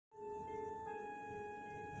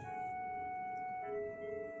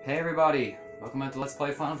Hey everybody, welcome back to Let's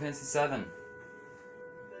Play Final Fantasy VII.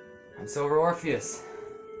 I'm Silver Orpheus.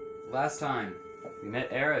 Last time, we met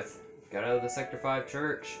Aerith, got out of the Sector 5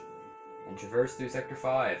 church, and traversed through Sector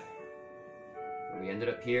 5. Where we ended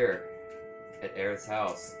up here, at Aerith's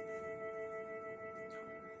house.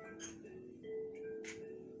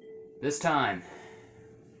 This time,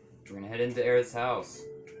 we're gonna head into Aerith's house,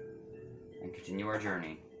 and continue our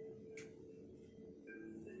journey.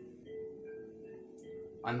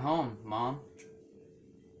 I'm home, Mom.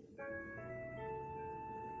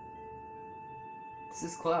 This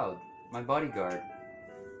is Cloud, my bodyguard.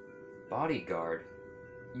 Bodyguard?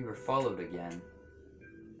 You were followed again.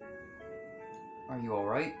 Are you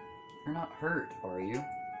alright? You're not hurt, are you?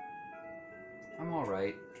 I'm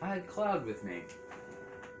alright. I had Cloud with me.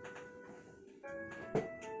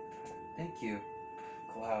 Thank you,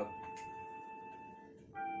 Cloud.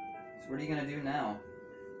 So what are you gonna do now?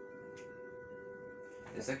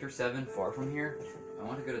 Is Sector 7 far from here? I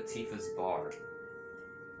want to go to Tifa's bar.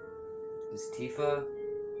 Is Tifa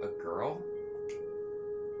a girl?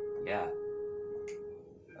 Yeah.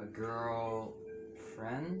 A girl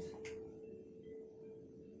friend?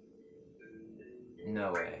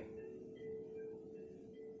 No way.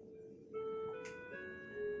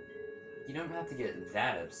 You don't have to get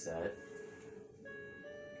that upset.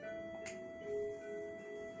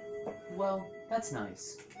 Well, that's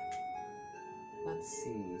nice. Let's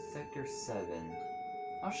see, Sector 7.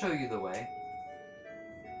 I'll show you the way.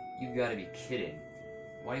 You gotta be kidding.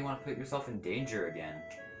 Why do you want to put yourself in danger again?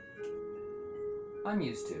 I'm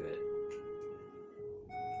used to it.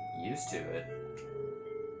 Used to it?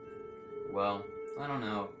 Well, I don't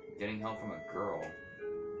know. Getting help from a girl.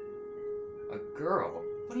 A girl?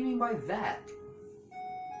 What do you mean by that?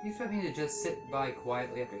 You expect me to just sit by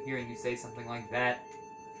quietly after hearing you say something like that?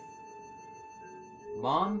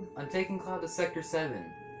 Mom, I'm taking Cloud to Sector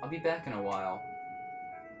 7. I'll be back in a while.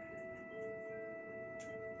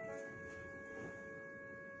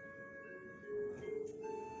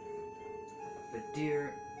 But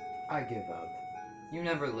dear, I give up. You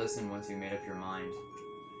never listen once you made up your mind.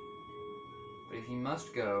 But if you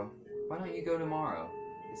must go, why don't you go tomorrow?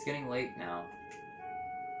 It's getting late now.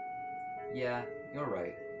 Yeah, you're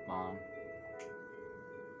right, Mom.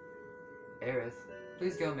 Aerith,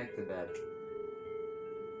 please go make the bed.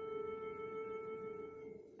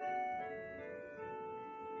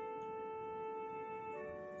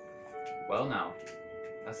 Well, now,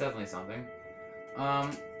 that's definitely something.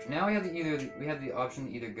 Now we have the option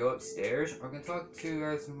to either go upstairs or we're gonna talk to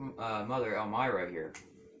Earth's mother, Elmira here.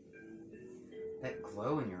 That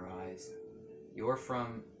glow in your eyes. You're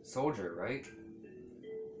from Soldier, right?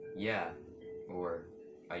 Yeah, or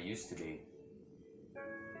I used to be.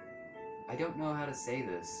 I don't know how to say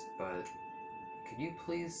this, but could you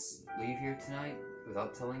please leave here tonight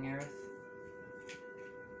without telling Aerith?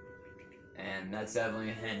 And that's definitely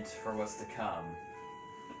a hint for what's to come.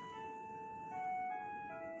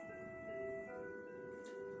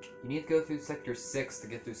 You need to go through Sector 6 to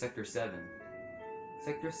get through Sector 7.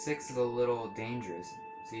 Sector 6 is a little dangerous,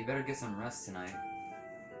 so you better get some rest tonight.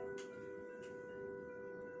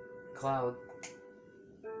 Cloud.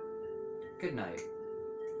 Good night.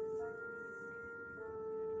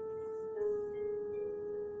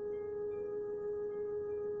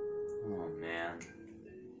 Oh man.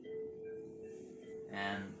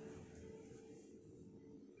 And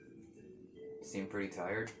you seem pretty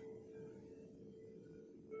tired.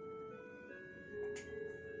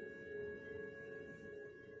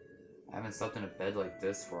 I haven't slept in a bed like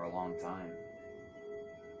this for a long time.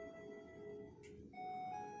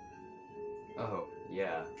 Oh,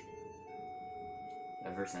 yeah.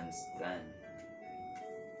 Ever since then.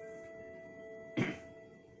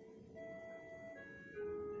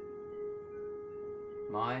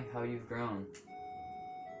 My, how you've grown.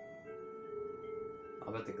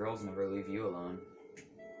 I'll bet the girls never leave you alone.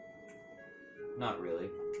 Not really.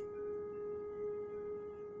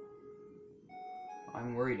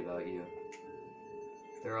 I'm worried about you.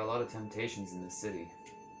 There are a lot of temptations in this city.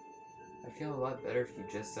 I'd feel a lot better if you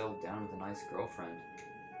just settled down with a nice girlfriend.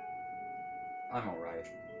 I'm alright.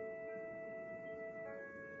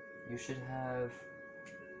 You should have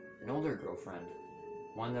an older girlfriend.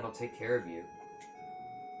 One that'll take care of you.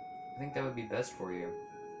 I think that would be best for you.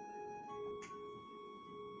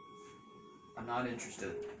 I'm not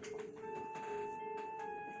interested.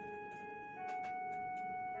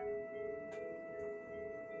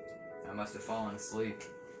 I must have fallen asleep.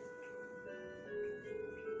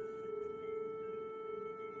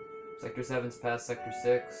 Sector 7's past Sector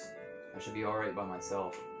 6. I should be alright by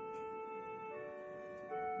myself.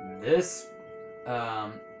 This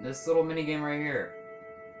little mini game right here.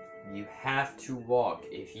 You have to walk.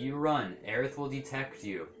 If you run, Aerith will detect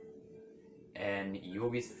you. And you will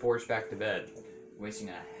be forced back to bed. Wasting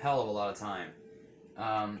a hell of a lot of time.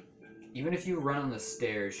 Even if you run on the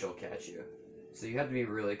stairs, she'll catch you. So you have to be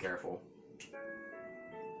really careful.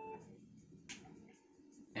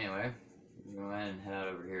 Anyway, go ahead and head out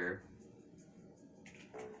over here.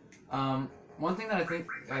 One thing that I think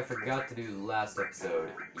I forgot to do last episode.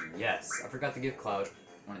 Yes, I forgot to give Cloud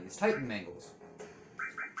one of these Titan Mangles.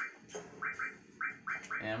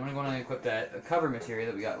 And I'm going to go ahead and equip that cover material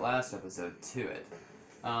that we got last episode to it.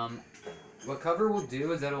 What cover will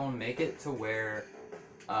do is that it will make it to where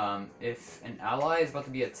if an ally is about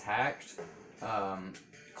to be attacked,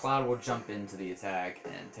 Cloud will jump into the attack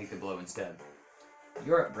and take the blow instead.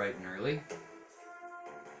 You're up bright and early.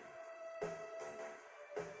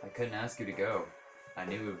 I couldn't ask you to go. I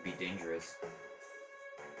knew it would be dangerous.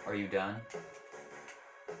 Are you done?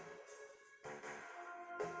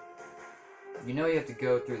 You know you have to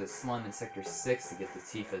go through the slum in Sector 6 to get to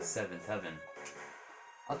Tifa's 7th heaven.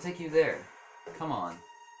 I'll take you there. Come on.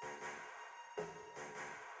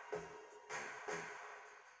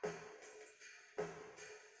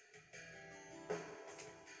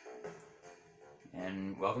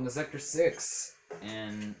 And welcome to Sector 6.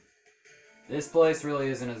 And this place really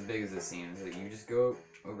isn't as big as it seems. You just go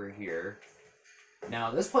over here.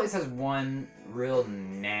 Now, this place has one real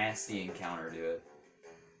nasty encounter to it.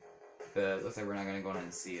 But it looks like we're not going to go ahead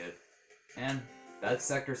and see it. And that's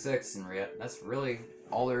Sector 6, and that's really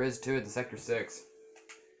all there is to it to Sector 6.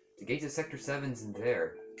 The gate to Sector 7's in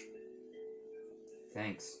there.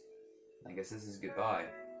 Thanks. I guess this is goodbye.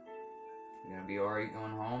 You gonna be alright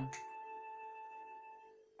going home?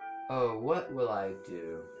 Oh, what will I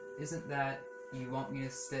do? Isn't that you want me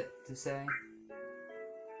to say?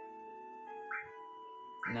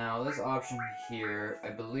 Now, this option here, I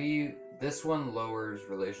believe this one lowers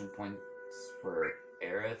relation points for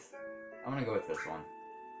Aerith. I'm gonna go with this one.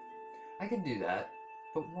 I could do that,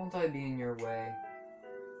 but won't I be in your way?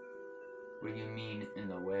 What do you mean, in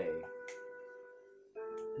the way?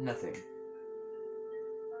 Nothing.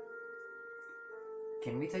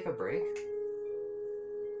 Can we take a break?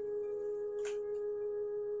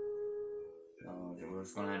 No, we're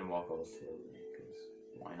just gonna walk all slowly, because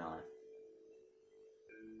why not?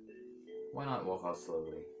 Why not walk all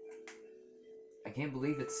slowly? I can't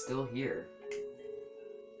believe it's still here.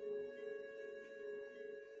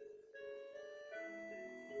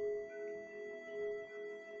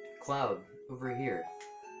 Cloud, over here.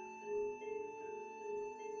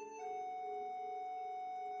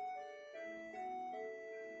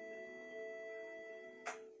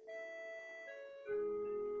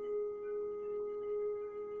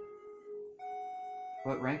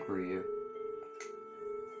 What rank were you?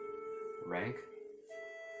 Rank?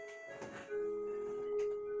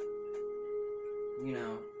 You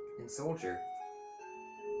know, in soldier.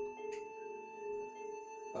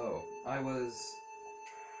 Oh, I was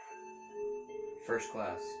first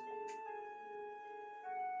class.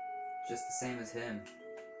 Just the same as him.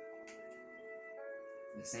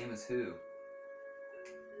 The same as who?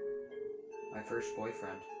 My first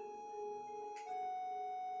boyfriend.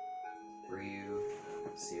 Were you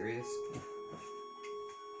serious?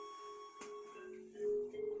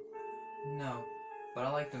 No, but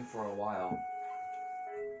I liked him for a while.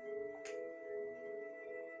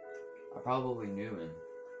 I probably knew him.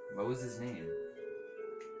 What was his name?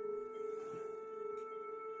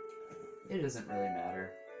 It doesn't really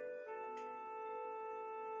matter.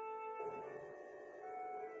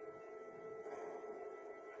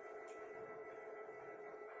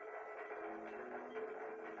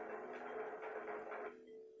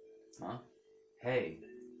 Huh? Hey,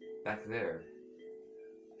 back there.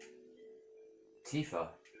 Tifa.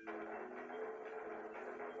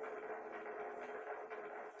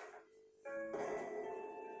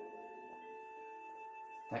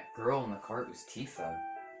 That girl in the cart was Tifa.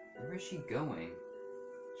 Where is she going?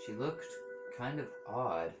 She looked kind of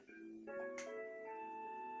odd.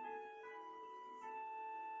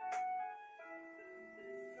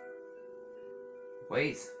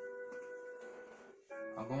 Wait.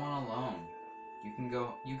 I'll go on alone.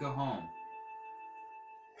 You go home.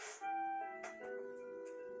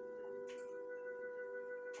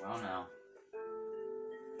 Well now.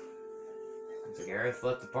 Looks like Aerith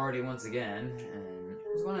left the party once again, and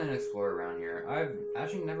let's go ahead and explore around here. I've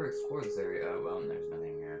actually never explored this area. Oh, well, there's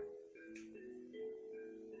nothing here.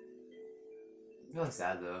 Really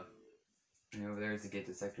sad though. And over there is the gate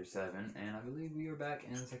to Sector 7, and I believe we are back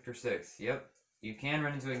in Sector 6. Yep, you can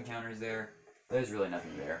run into encounters there. There's really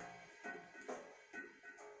nothing there.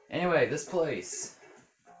 Anyway, this place.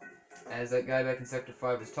 as that guy back in Sector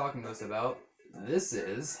 5 was talking to us about, this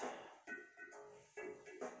is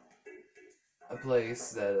a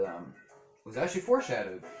place that was actually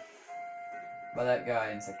foreshadowed by that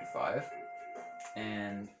guy in Sector 5.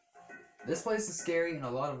 And this place is scary in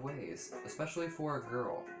a lot of ways, especially for a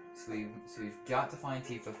girl. So we've got to find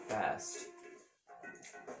Tifa fast.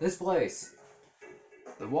 This place,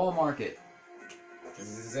 the Wall Market. This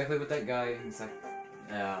is exactly what that guy in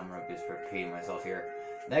I'm just repeating myself here.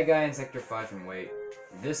 That guy in Sector 5 can wait.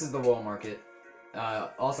 This is the Wall Market.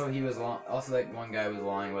 Also that one guy was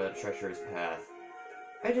lying about a treacherous path.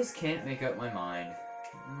 I just can't make up my mind.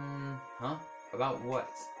 Huh? About what?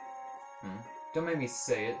 Don't make me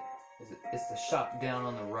say it. It's the shop down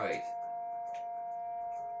on the right.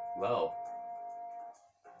 Well.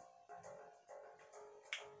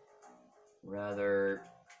 Rather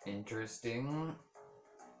interesting,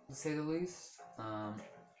 to say the least.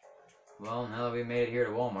 Well, now that we made it here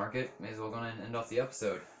to Wall Market, may as well go ahead and end off the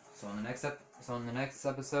episode. So on the next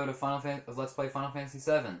episode of Let's Play Final Fantasy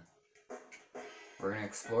VII, we're gonna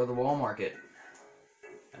explore the Wall Market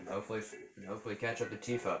and hopefully catch up to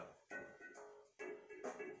Tifa.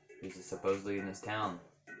 He's supposedly in this town.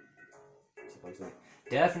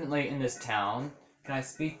 Definitely in this town. Can I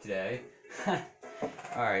speak today?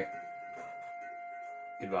 Alright.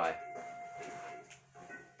 Goodbye.